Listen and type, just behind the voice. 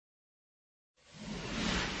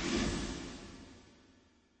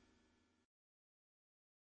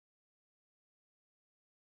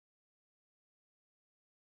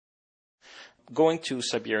Going to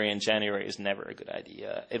Siberia in January is never a good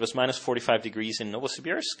idea. It was minus 45 degrees in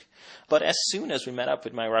Novosibirsk, but as soon as we met up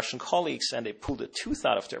with my Russian colleagues and they pulled a tooth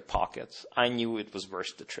out of their pocket, I knew it was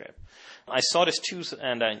worth the trip. I saw this tooth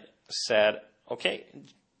and I said, okay,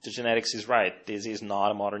 the genetics is right. This is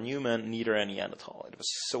not a modern human, neither a Neanderthal. It was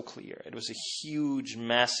so clear. It was a huge,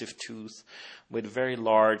 massive tooth with very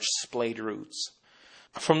large splayed roots.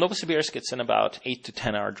 From Novosibirsk, it's in about 8 to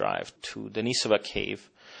 10 hour drive to Denisova Cave.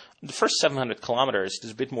 The first 700 kilometers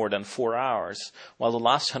is a bit more than 4 hours, while the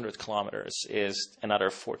last 100 kilometers is another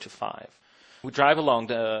 4 to 5. We drive along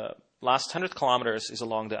the last 100 kilometers is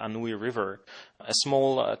along the Anui River, a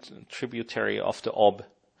small tributary of the Ob.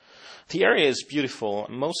 The area is beautiful.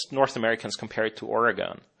 Most North Americans compare it to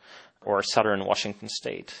Oregon or southern Washington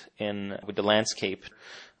state with the landscape.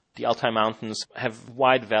 The Altai Mountains have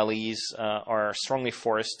wide valleys, are strongly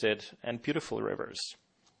forested, and beautiful rivers.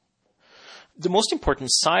 The most important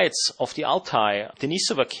sites of the Altai,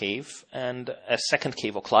 Denisova Cave and a second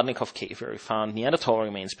cave, Okladnikov Cave, where we found Neanderthal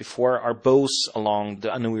remains before, are both along the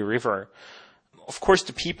Anui River. Of course,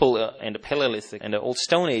 the people in the Paleolithic and the Old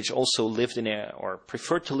Stone Age also lived or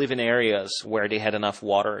preferred to live in areas where they had enough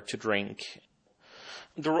water to drink.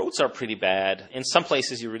 The roads are pretty bad. In some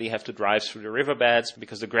places, you really have to drive through the riverbeds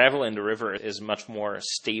because the gravel in the river is much more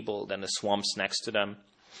stable than the swamps next to them.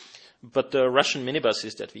 But the Russian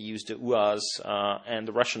minibuses that we use, the UAZ, and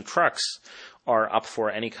the Russian trucks are up for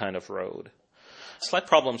any kind of road. Slight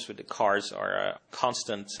problems with the cars are a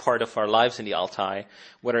constant part of our lives in the Altai,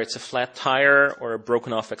 whether it's a flat tire or a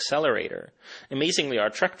broken off accelerator. Amazingly,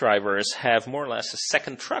 our truck drivers have more or less a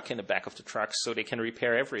second truck in the back of the truck so they can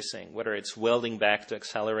repair everything, whether it's welding back the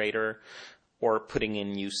accelerator or putting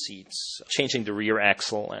in new seats, changing the rear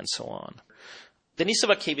axle, and so on.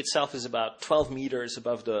 Denisova Cave itself is about 12 meters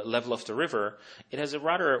above the level of the river. It has a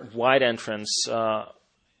rather wide entrance,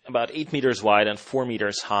 about 8 meters wide and 4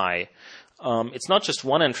 meters high. It's not just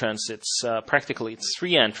one entrance, it's practically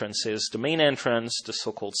 3 entrances. The main entrance, the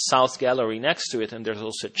so-called South Gallery next to it, and there's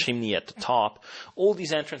also a chimney at the top. All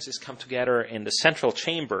these entrances come together in the central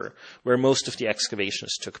chamber where most of the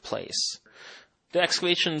excavations took place. The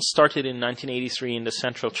excavation started in 1983 in the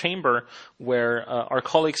central chamber, where our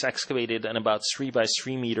colleagues excavated an about 3 by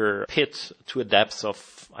 3 meter pit to a depth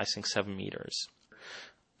of, I think, 7 meters.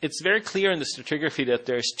 It's very clear in the stratigraphy that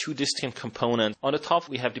there's 2 distinct components. On the top,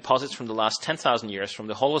 we have deposits from the last 10,000 years from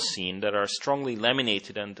the Holocene that are strongly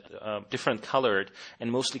laminated and different colored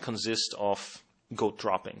and mostly consist of goat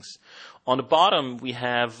droppings. On the bottom, we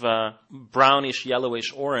have brownish,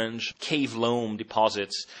 yellowish, orange cave loam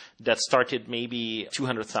deposits that started maybe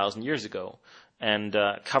 200,000 years ago and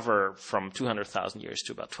cover from 200,000 years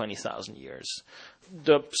to about 20,000 years.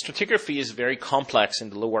 The stratigraphy is very complex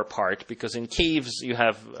in the lower part because in caves you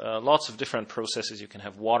have lots of different processes. You can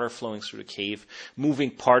have water flowing through the cave, moving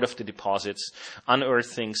part of the deposits,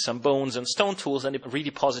 unearthing some bones and stone tools and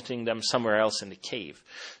redepositing them somewhere else in the cave.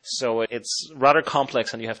 So it's rather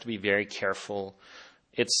complex and you have to be very careful.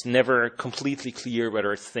 It's never completely clear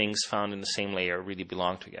whether things found in the same layer really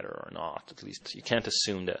belong together or not. At least you can't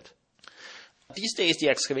assume that. These days, the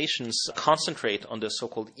excavations concentrate on the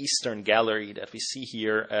so-called Eastern Gallery that we see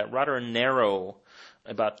here, a rather narrow,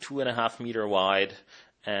 about 2.5 meter wide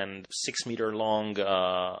and 6 meter long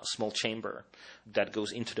small chamber that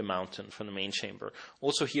goes into the mountain from the main chamber.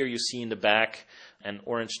 Also here you see in the back an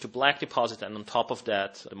orange to black deposit, and on top of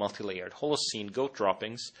that, the multi-layered Holocene goat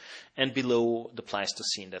droppings, and below the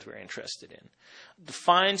Pleistocene that we're interested in. The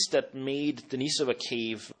finds that made Denisova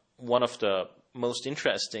Cave one of the most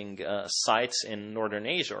interesting sites in Northern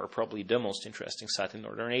Asia, or probably the most interesting site in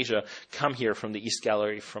Northern Asia, come here from the East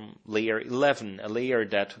Gallery from layer 11, a layer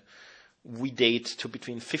that we date to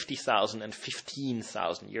between 50,000 and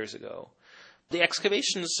 15,000 years ago. The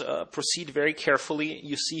excavations proceed very carefully.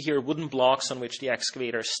 You see here wooden blocks on which the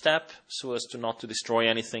excavators step so as to not to destroy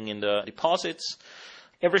anything in the deposits.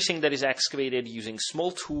 Everything that is excavated using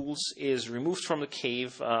small tools is removed from the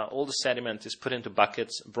cave. All the sediment is put into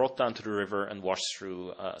buckets, brought down to the river, and washed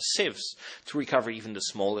through sieves to recover even the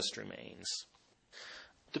smallest remains.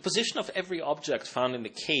 The position of every object found in the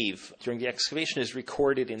cave during the excavation is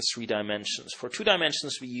recorded in 3 dimensions. For 2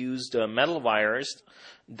 dimensions, we use the metal wires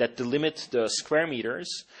that delimit the square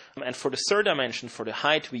meters. And for the 3rd dimension, for the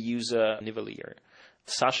height, we use a nivelier.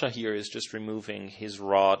 Sasha here is just removing his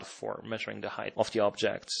rod for measuring the height of the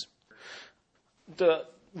objects. The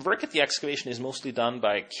work at the excavation is mostly done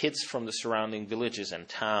by kids from the surrounding villages and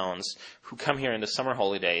towns who come here in the summer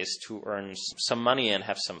holidays to earn some money and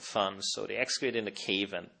have some fun. So they excavate in the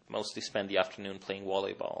cave and mostly spend the afternoon playing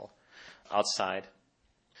volleyball outside.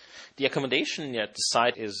 The accommodation at the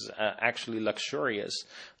site is actually luxurious.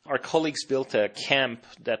 Our colleagues built a camp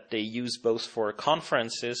that they use both for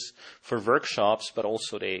conferences, for workshops, but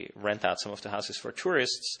also they rent out some of the houses for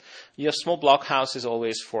tourists. You have small block houses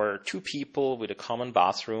always for 2 people with a common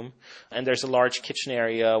bathroom, and there's a large kitchen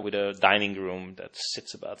area with a dining room that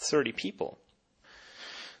sits about 30 people.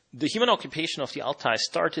 The human occupation of the Altai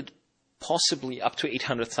started possibly up to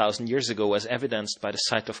 800,000 years ago, as evidenced by the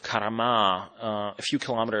site of Karama, a few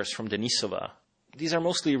kilometers from Denisova. These are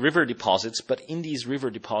mostly river deposits, but in these river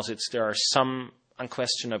deposits there are some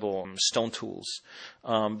unquestionable stone tools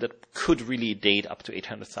that could really date up to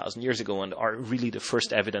 800,000 years ago and are really the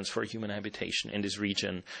first evidence for human habitation in this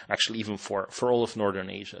region, actually even for all of Northern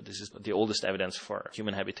Asia. This is the oldest evidence for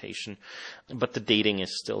human habitation, but the dating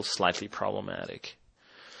is still slightly problematic.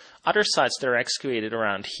 Other sites that are excavated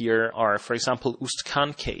around here are, for example,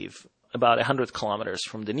 Ust-Khan Cave, about 100 kilometers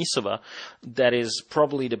from Denisova. That is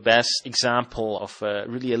probably the best example of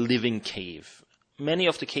really a living cave. Many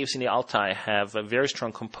of the caves in the Altai have a very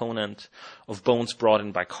strong component of bones brought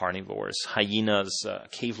in by carnivores, hyenas,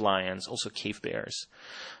 cave lions, also cave bears.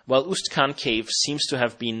 While Ust-Khan Cave seems to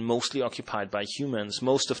have been mostly occupied by humans,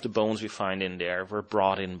 most of the bones we find in there were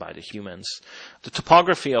brought in by the humans. The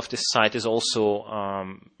topography of this site is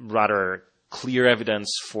also rather clear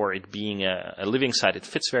evidence for it being a living site. It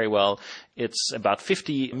fits very well. It's about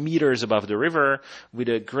 50 meters above the river with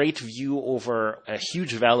a great view over a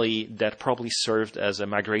huge valley that probably served as a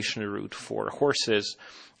migration route for horses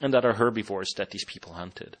and other herbivores that these people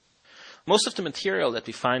hunted. Most of the material that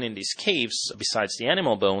we find in these caves, besides the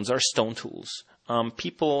animal bones, are stone tools.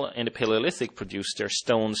 People in the Paleolithic produced their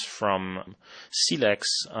stones from silex,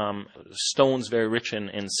 stones very rich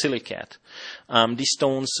in silicate. These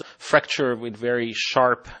stones fracture with very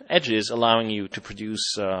sharp edges, allowing you to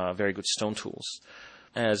produce very good stone tools.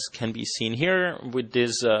 As can be seen here with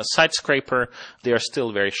this side scraper, they are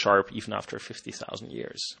still very sharp even after 50,000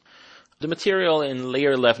 years. The material in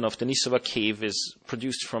layer 11 of the Denisova Cave is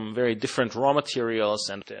produced from very different raw materials,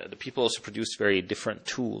 and the people also produced very different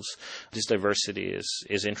tools. This diversity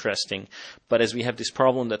is interesting, but as we have this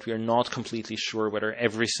problem that we are not completely sure whether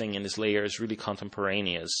everything in this layer is really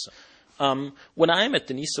contemporaneous. When I'm at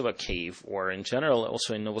the Denisova Cave, or in general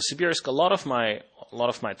also in Novosibirsk, a lot of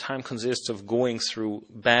my time consists of going through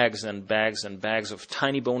bags and bags and bags of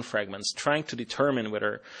tiny bone fragments, trying to determine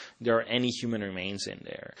whether there are any human remains in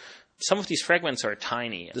there. Some of these fragments are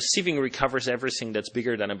tiny. The sieving recovers everything that's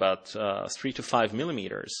bigger than about 3 to 5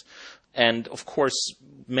 millimeters. And of course,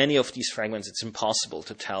 many of these fragments, it's impossible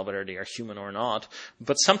to tell whether they are human or not.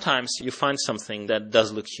 But sometimes you find something that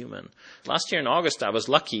does look human. Last year in August, I was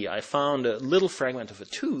lucky. I found a little fragment of a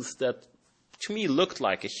tooth that to me looked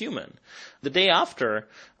like a human. The day after,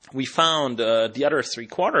 we found the other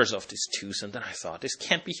 3/4 of this tooth, and then I thought, this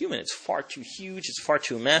can't be human. It's far too huge. It's far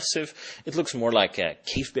too massive. It looks more like a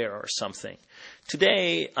cave bear or something.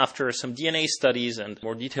 Today, after some DNA studies and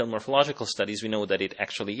more detailed morphological studies, we know that it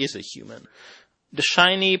actually is a human. The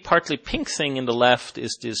shiny, partly pink thing in the left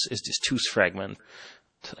is this tooth fragment.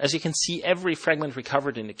 As you can see, every fragment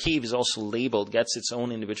recovered in the cave is also labeled, gets its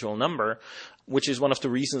own individual number, which is one of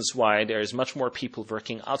the reasons why there is much more people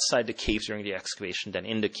working outside the cave during the excavation than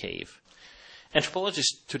in the cave.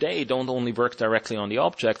 Anthropologists today don't only work directly on the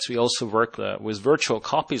objects, we also work with virtual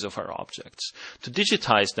copies of our objects. To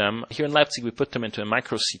digitize them, here in Leipzig we put them into a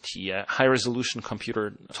micro-CT, a high-resolution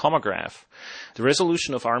computer tomograph. The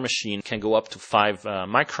resolution of our machine can go up to 5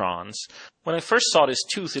 microns. When I first saw this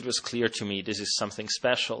tooth, it was clear to me this is something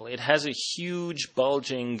special. It has a huge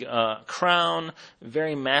bulging crown,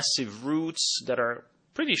 very massive roots that are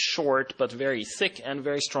pretty short but very thick and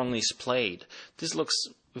very strongly splayed. This looks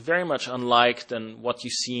very much unlike than what you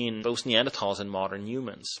see in both Neanderthals and modern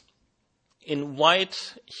humans. In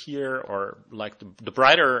white here, or like the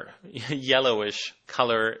brighter yellowish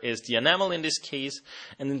color, is the enamel in this case,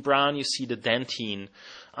 and in brown you see the dentine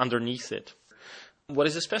underneath it. What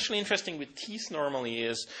is especially interesting with teeth normally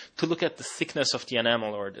is to look at the thickness of the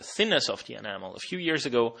enamel or the thinness of the enamel. A few years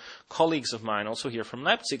ago, colleagues of mine, also here from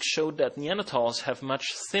Leipzig, showed that Neanderthals have much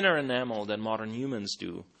thinner enamel than modern humans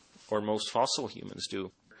do, or most fossil humans do.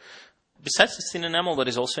 Besides the thin enamel, what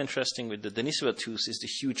is also interesting with the Denisova tooth is the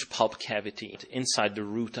huge pulp cavity inside the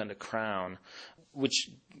root and the crown,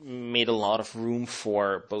 which made a lot of room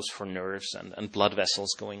for both for nerves and blood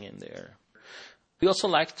vessels going in there. We also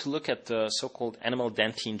like to look at the so-called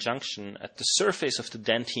animal-dentine junction at the surface of the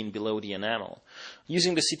dentine below the enamel.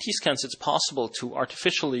 Using the CT scans, it's possible to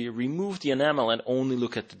artificially remove the enamel and only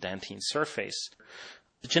look at the dentine surface.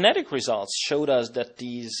 The genetic results showed us that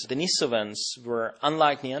these Denisovans were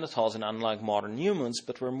unlike Neanderthals and unlike modern humans,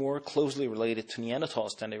 but were more closely related to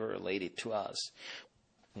Neanderthals than they were related to us.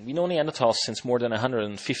 We know Neanderthals since more than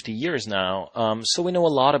 150 years now, so we know a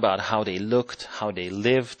lot about how they looked, how they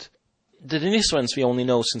lived. The Denisovans we only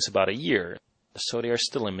know since about a year, so they are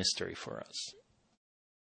still a mystery for us.